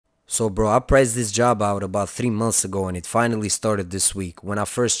So bro, I priced this job out about 3 months ago and it finally started this week. When I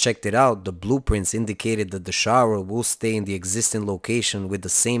first checked it out, the blueprints indicated that the shower will stay in the existing location with the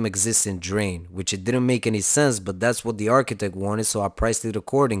same existing drain, which it didn't make any sense, but that's what the architect wanted, so I priced it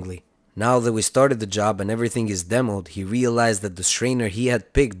accordingly. Now that we started the job and everything is demoed, he realized that the strainer he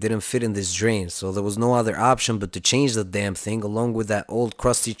had picked didn't fit in this drain, so there was no other option but to change the damn thing along with that old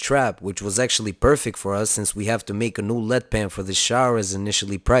crusty trap, which was actually perfect for us since we have to make a new lead pan for this shower as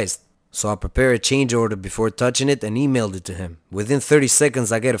initially priced. So I prepared a change order before touching it and emailed it to him. Within 30 seconds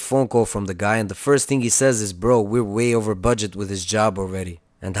I get a phone call from the guy and the first thing he says is, bro, we're way over budget with this job already.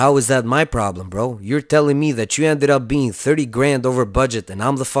 And how is that my problem, bro? You're telling me that you ended up being 30 grand over budget and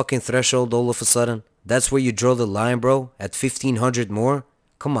I'm the fucking threshold all of a sudden? That's where you draw the line, bro? At 1500 more?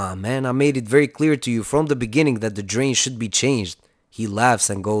 Come on, man, I made it very clear to you from the beginning that the drain should be changed. He laughs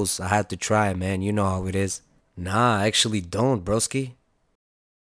and goes, I had to try, man, you know how it is. Nah, I actually don't, broski.